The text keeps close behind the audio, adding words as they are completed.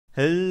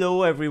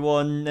Hello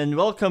everyone and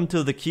welcome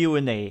to the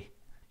Q&A.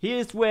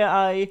 Here's where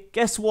I,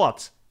 guess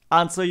what,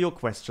 answer your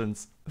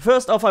questions.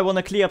 First off, I want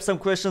to clear up some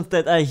questions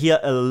that I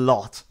hear a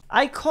lot.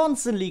 I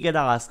constantly get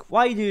asked,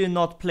 why do you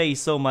not play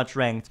so much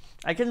ranked?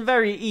 I can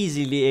very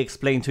easily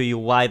explain to you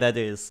why that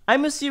is.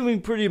 I'm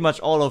assuming pretty much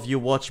all of you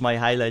watch my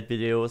highlight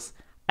videos.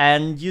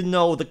 And you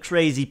know the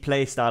crazy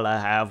playstyle I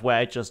have, where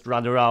I just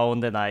run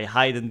around and I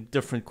hide in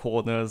different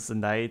corners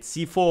and I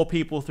C4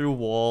 people through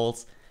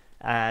walls.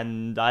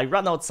 And I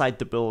run outside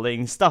the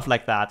building, stuff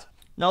like that.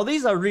 Now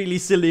these are really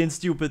silly and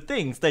stupid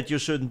things that you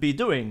shouldn't be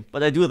doing,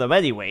 but I do them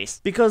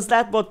anyways, because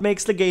that's what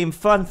makes the game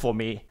fun for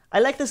me. I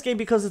like this game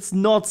because it's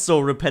not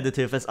so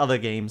repetitive as other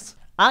games.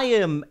 I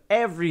am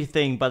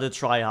everything but a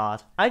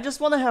tryhard. I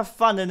just want to have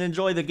fun and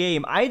enjoy the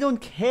game. I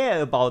don't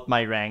care about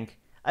my rank.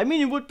 I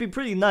mean, it would be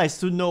pretty nice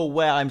to know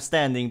where I'm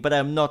standing, but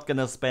I'm not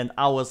gonna spend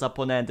hours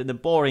upon end in a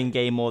boring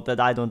game mode that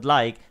I don't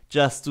like,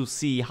 just to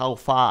see how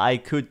far I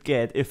could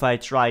get if I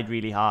tried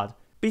really hard.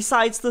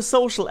 Besides, the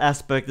social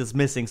aspect is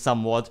missing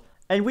somewhat,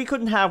 and we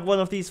couldn't have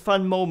one of these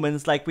fun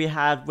moments like we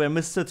had where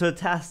Mr.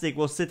 Turtastic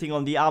was sitting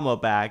on the armor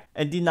bag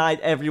and denied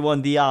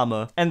everyone the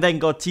armor, and then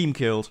got team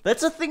killed.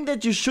 That's a thing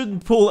that you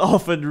shouldn't pull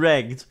off in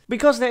ranked,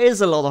 because there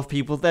is a lot of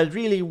people that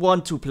really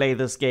want to play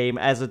this game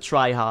as a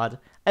tryhard.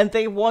 And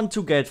they want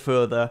to get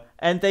further,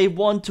 and they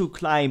want to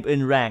climb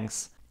in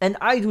ranks. And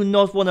I do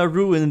not want to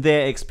ruin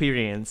their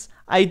experience.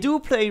 I do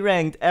play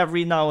ranked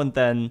every now and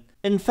then.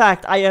 In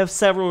fact, I have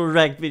several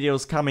ranked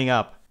videos coming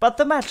up. But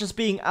the matches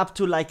being up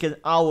to like an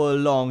hour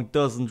long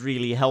doesn't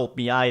really help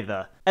me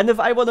either. And if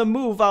I want to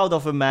move out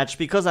of a match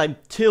because I'm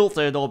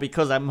tilted or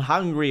because I'm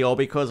hungry or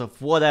because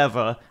of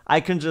whatever, I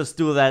can just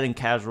do that in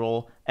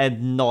casual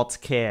and not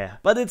care.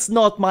 But it's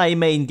not my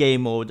main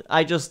game mode,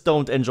 I just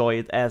don't enjoy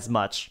it as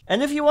much.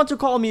 And if you want to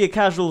call me a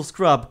casual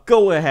scrub,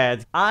 go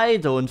ahead. I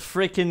don't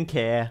frickin'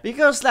 care.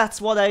 Because that's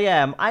what I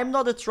am. I'm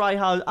not a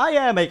tryhard, I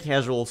am a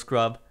casual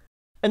scrub.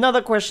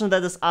 Another question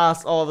that is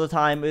asked all the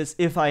time is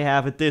if I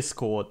have a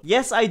Discord.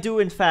 Yes, I do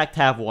in fact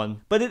have one,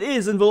 but it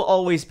is and will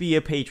always be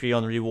a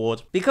Patreon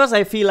reward. Because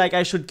I feel like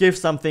I should give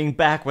something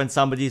back when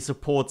somebody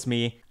supports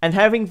me, and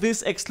having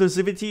this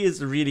exclusivity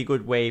is a really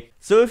good way.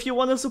 So if you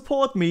want to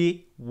support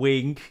me,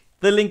 wink.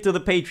 The link to the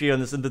Patreon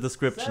is in the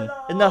description.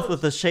 Enough with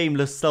the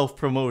shameless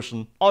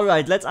self-promotion.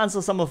 Alright, let's answer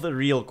some of the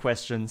real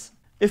questions.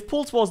 If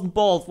Puls wasn't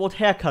bald, what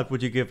haircut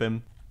would you give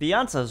him? The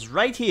answer's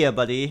right here,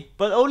 buddy.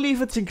 But only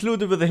if it's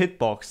included with a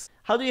hitbox.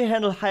 How do you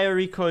handle higher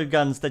recoil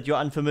guns that you're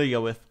unfamiliar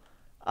with?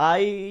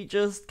 I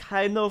just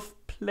kind of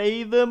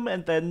play them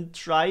and then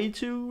try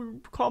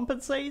to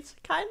compensate,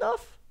 kind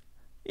of?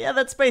 Yeah,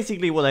 that's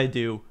basically what I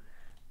do.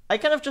 I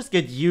kind of just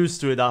get used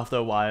to it after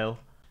a while.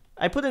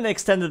 I put an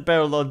extended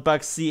barrel on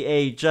Bug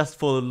CA just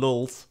for the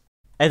lulz.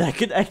 And I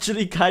can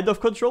actually kind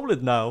of control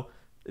it now.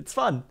 It's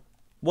fun.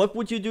 What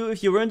would you do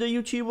if you weren't a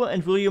YouTuber,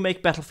 and will you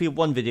make Battlefield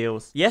 1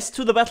 videos? Yes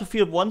to the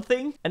Battlefield 1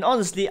 thing? And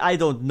honestly, I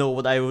don't know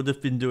what I would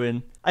have been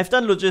doing. I've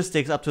done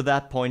logistics up to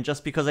that point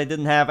just because I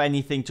didn't have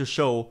anything to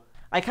show.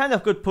 I kind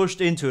of got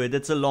pushed into it,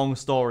 it's a long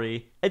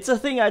story. It's a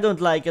thing I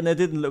don't like and I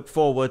didn't look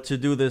forward to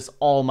do this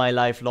all my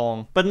life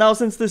long. But now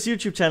since this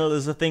YouTube channel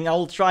is a thing, I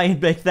will try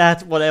and make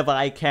that whatever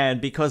I can,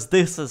 because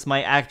this is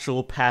my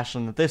actual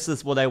passion. This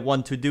is what I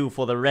want to do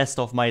for the rest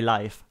of my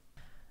life.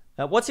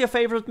 What's your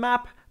favorite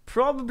map?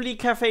 Probably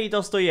Cafe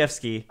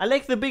Dostoevsky. I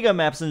like the bigger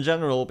maps in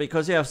general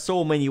because you have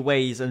so many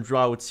ways and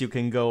routes you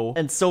can go,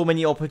 and so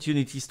many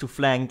opportunities to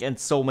flank, and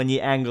so many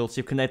angles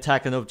you can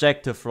attack an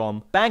objective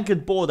from. Bank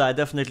and Border are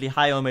definitely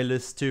high on my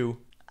list too.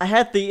 I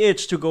had the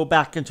itch to go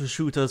back into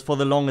shooters for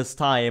the longest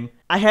time.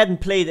 I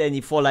hadn't played any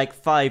for like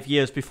 5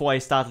 years before I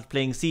started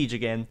playing Siege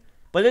again.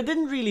 But I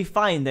didn't really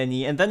find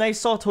any, and then I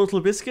saw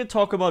Total Biscuit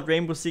talk about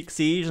Rainbow Six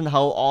Siege and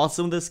how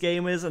awesome this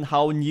game is and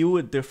how new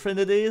and different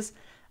it is.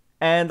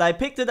 And I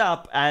picked it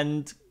up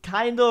and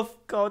kind of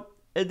got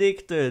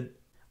addicted.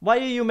 Why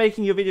are you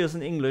making your videos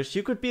in English?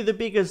 You could be the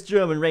biggest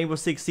German Rainbow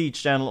Six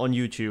Siege channel on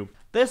YouTube.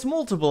 There's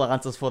multiple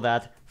answers for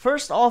that.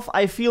 First off,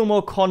 I feel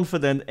more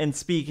confident in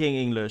speaking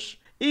English.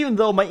 Even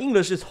though my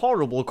English is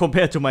horrible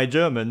compared to my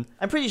German.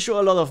 I'm pretty sure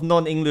a lot of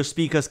non-English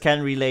speakers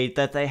can relate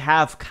that they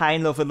have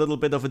kind of a little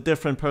bit of a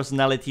different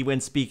personality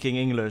when speaking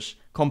English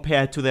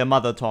compared to their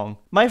mother tongue.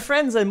 My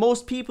friends and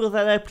most people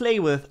that I play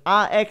with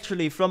are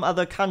actually from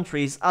other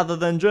countries other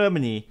than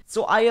Germany.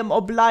 So I am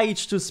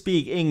obliged to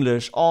speak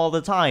English all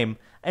the time.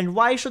 And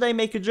why should I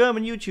make a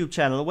German YouTube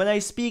channel when I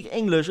speak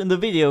English in the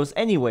videos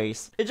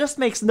anyways? It just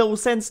makes no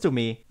sense to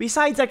me.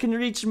 Besides, I can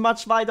reach a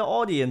much wider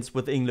audience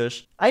with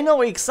English. I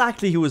know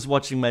exactly who is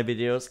watching my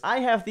videos. I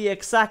have the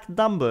exact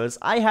numbers.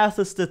 I have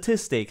the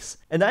statistics.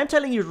 And I'm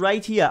telling you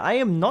right here, I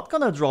am not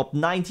gonna drop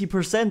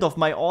 90% of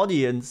my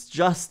audience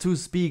just to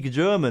speak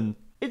German.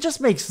 It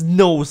just makes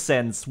no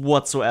sense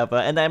whatsoever,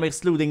 and I'm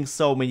excluding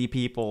so many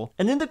people.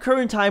 And in the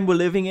current time we're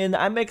living in,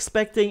 I'm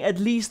expecting at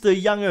least the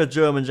younger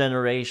German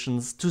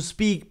generations to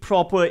speak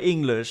proper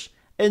English.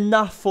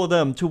 Enough for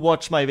them to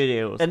watch my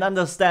videos and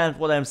understand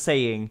what I'm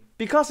saying.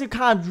 Because you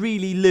can't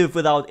really live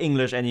without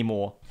English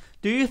anymore.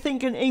 Do you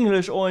think in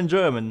English or in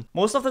German?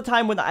 Most of the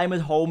time when I'm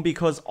at home,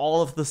 because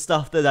all of the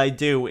stuff that I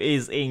do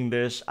is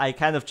English, I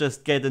kind of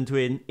just get into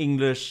an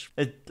English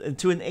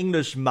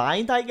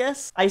mind, I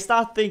guess. I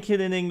start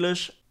thinking in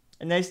English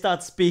and I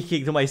start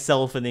speaking to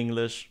myself in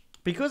English.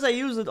 Because I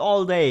use it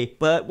all day,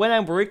 but when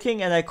I'm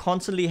working and I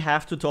constantly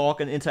have to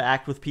talk and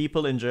interact with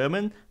people in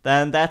German,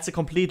 then that's a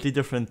completely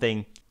different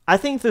thing. I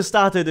think the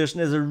Starter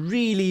Edition is a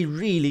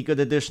really good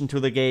addition to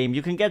the game.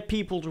 You can get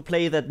people to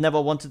play that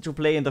never wanted to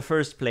play in the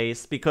first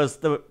place, because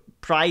the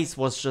price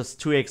was just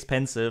too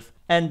expensive.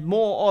 And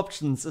more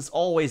options is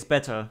always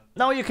better.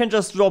 Now you can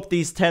just drop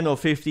these 10 or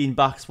 15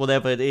 bucks,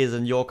 whatever it is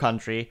in your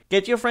country,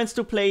 get your friends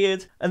to play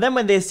it, and then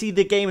when they see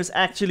the game is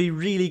actually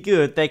really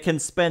good, they can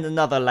spend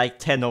another like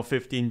 10 or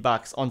 15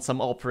 bucks on some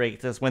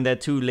operators when they're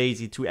too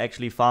lazy to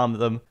actually farm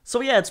them.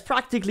 So yeah, it's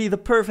practically the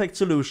perfect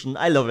solution.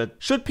 I love it.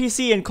 Should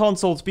PC and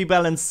consoles be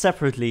balanced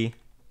separately?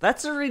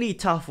 That's a really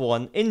tough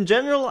one. In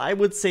general, I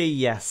would say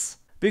yes.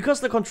 Because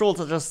the controls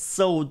are just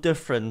so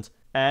different.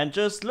 And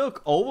just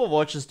look,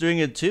 Overwatch is doing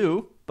it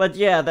too. But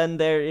yeah, then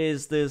there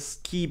is this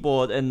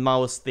keyboard and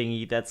mouse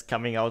thingy that's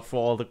coming out for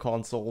all the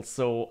consoles,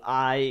 so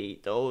I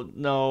don't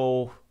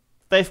know.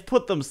 They've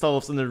put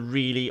themselves in a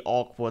really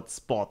awkward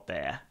spot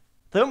there.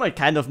 Thomi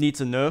kind of needs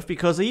a nerf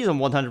because he's on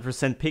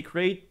 100% pick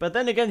rate, but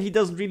then again he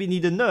doesn't really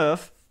need a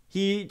nerf,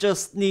 he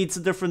just needs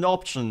a different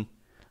option.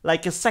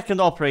 Like a second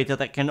operator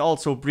that can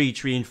also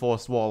breach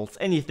reinforced walls,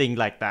 anything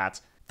like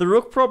that. The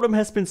Rook problem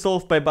has been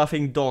solved by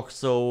buffing Doc,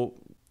 so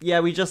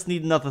yeah, we just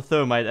need another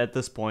Thermite at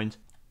this point.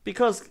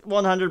 Because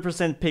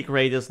 100% pick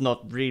rate is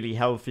not really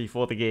healthy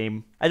for the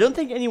game. I don't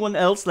think anyone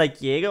else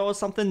like Jaeger or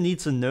something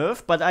needs a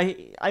nerf, but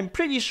I'm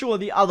pretty sure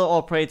the other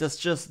operators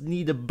just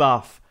need a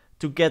buff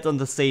to get on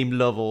the same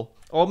level.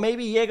 Or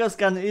maybe Jaeger's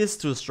gun is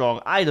too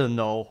strong, I don't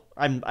know.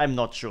 I'm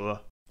not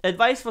sure.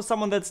 Advice for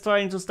someone that's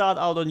trying to start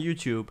out on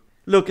YouTube.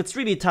 Look, it's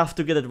really tough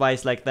to get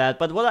advice like that,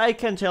 but what I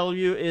can tell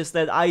you is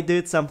that I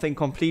did something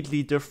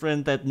completely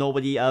different that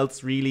nobody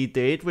else really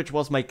did, which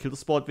was my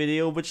Killspot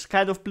video, which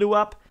kind of blew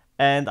up.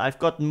 And I've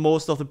gotten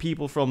most of the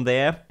people from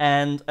there.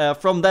 And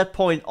from that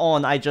point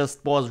on, I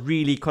just was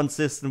really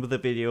consistent with the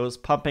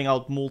videos, pumping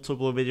out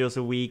multiple videos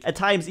a week, at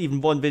times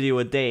even one video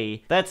a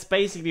day. That's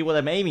basically what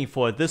I'm aiming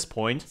for at this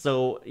point.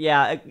 So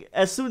yeah,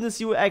 as soon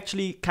as you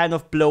actually kind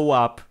of blow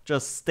up,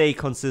 just stay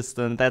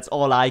consistent. That's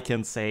all I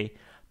can say.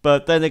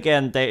 But then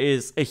again, there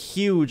is a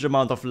huge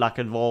amount of luck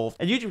involved.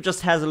 And YouTube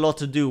just has a lot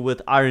to do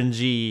with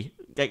RNG.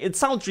 Like, it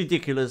sounds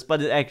ridiculous,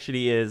 but it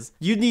actually is.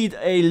 You need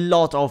a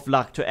lot of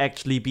luck to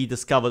actually be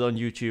discovered on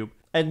YouTube.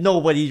 And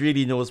nobody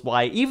really knows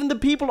why. Even the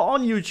people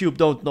on YouTube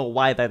don't know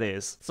why that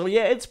is. So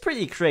yeah, it's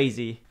pretty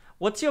crazy.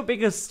 What's your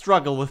biggest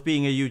struggle with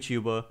being a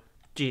YouTuber?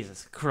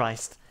 Jesus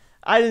Christ.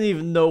 I don't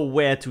even know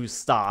where to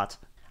start.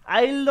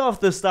 I love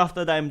the stuff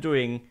that I'm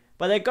doing,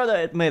 but I gotta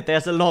admit,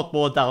 there's a lot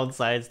more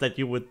downsides that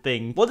you would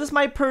think. What is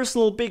my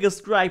personal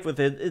biggest gripe with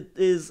it? It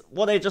is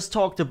what I just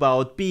talked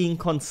about, being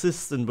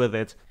consistent with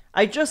it.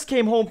 I just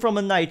came home from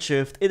a night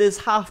shift, it is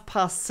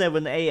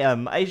 7:30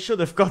 AM, I should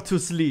have got to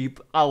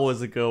sleep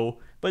hours ago.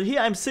 But here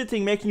I'm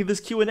sitting making this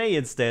Q&A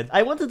instead.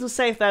 I wanted to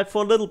save that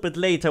for a little bit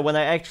later when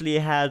I actually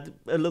had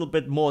a little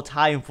bit more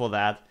time for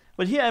that.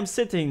 But here I'm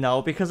sitting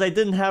now because I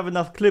didn't have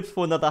enough clips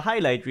for another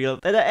highlight reel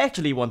that I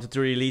actually wanted to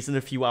release in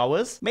a few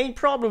hours. Main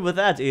problem with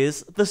that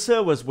is the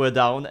servers were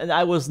down and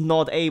I was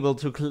not able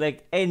to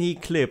collect any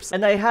clips.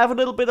 And I have a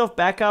little bit of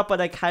backup, but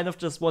I kind of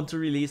just want to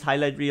release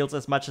highlight reels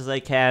as much as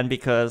I can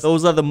because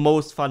those are the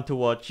most fun to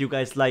watch. You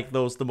guys like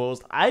those the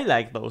most. I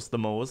like those the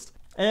most.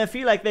 And I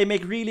feel like they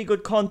make really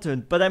good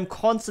content, but I'm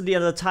constantly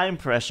under time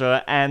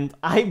pressure and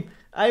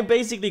I'm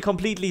basically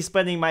completely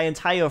spending my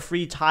entire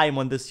free time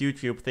on this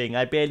YouTube thing.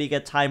 I barely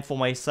get time for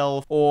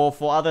myself or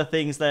for other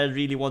things that I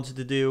really wanted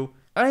to do.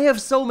 I have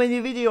so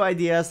many video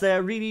ideas that I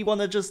really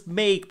want to just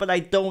make, but I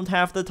don't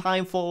have the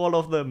time for all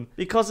of them.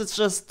 Because it's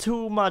just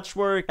too much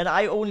work and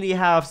I only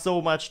have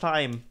so much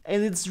time.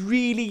 And it's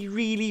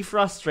really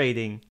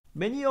frustrating.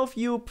 Many of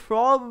you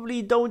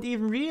probably don't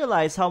even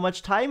realize how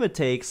much time it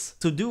takes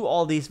to do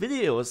all these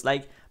videos.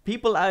 Like,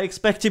 people are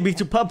expecting me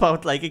to pump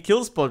out like a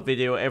Killspot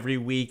video every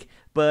week,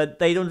 but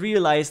they don't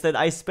realize that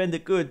I spend a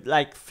good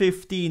like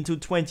 15 to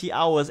 20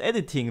 hours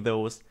editing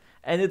those.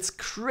 And it's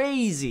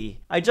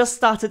crazy. I just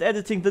started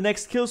editing the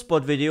next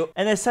Killspot video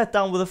and I sat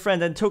down with a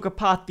friend and took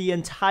apart the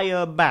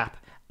entire map.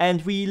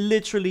 And we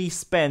literally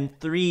spent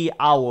 3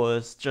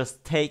 hours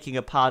just taking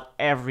apart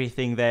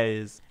everything there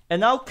is. And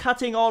now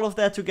cutting all of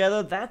that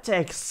together, that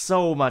takes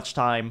so much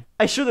time.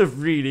 I should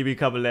have really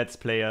become a Let's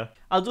Player.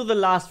 I'll do the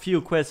last few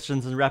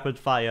questions in rapid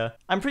fire.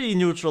 I'm pretty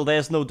neutral,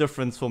 there's no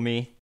difference for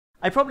me.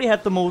 I probably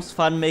had the most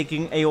fun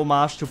making a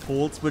homage to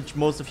Pulse, which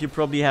most of you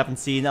probably haven't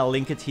seen, I'll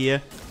link it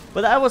here.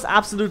 But I was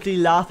absolutely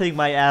laughing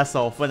my ass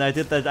off when I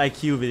did that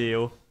IQ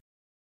video.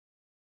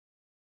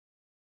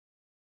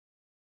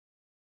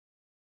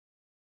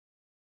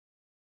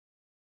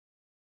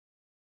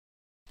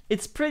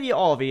 It's pretty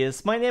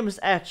obvious, my name is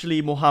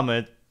actually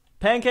Mohammed.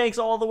 Pancakes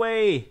all the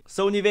way!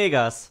 Sony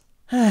Vegas.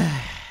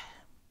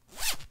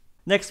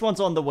 Next one's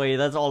on the way,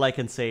 that's all I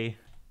can say.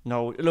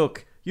 No,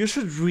 look, You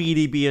should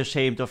really be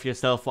ashamed of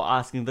yourself for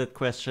asking that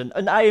question,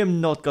 and I am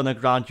not gonna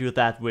grant you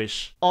that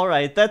wish.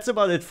 Alright, that's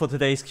about it for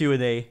today's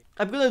Q&A.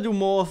 I'm gonna do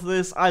more of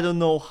this. I don't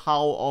know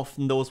how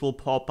often those will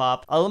pop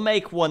up. I'll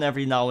make one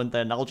every now and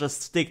then. I'll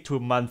just stick to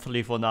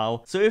monthly for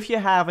now. So if you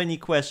have any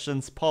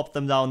questions, pop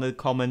them down in the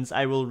comments.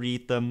 I will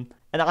read them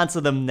and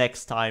answer them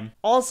next time.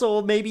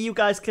 Also, maybe you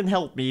guys can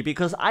help me,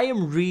 because I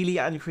am really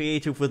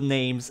uncreative with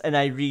names and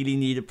I really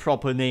need a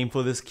proper name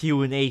for this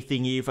Q&A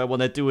thingy if I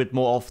want to do it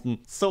more often.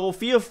 So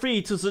feel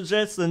free to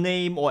suggest a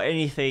name or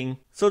anything.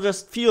 So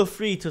just feel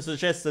free to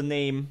suggest a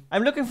name.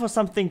 I'm looking for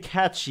something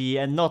catchy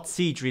and not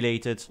Siege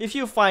related. If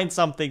you find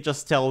something,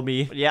 just tell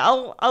me. But yeah,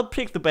 I'll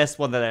pick the best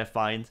one that I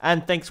find.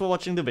 And thanks for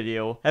watching the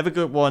video. Have a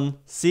good one.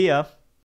 See ya.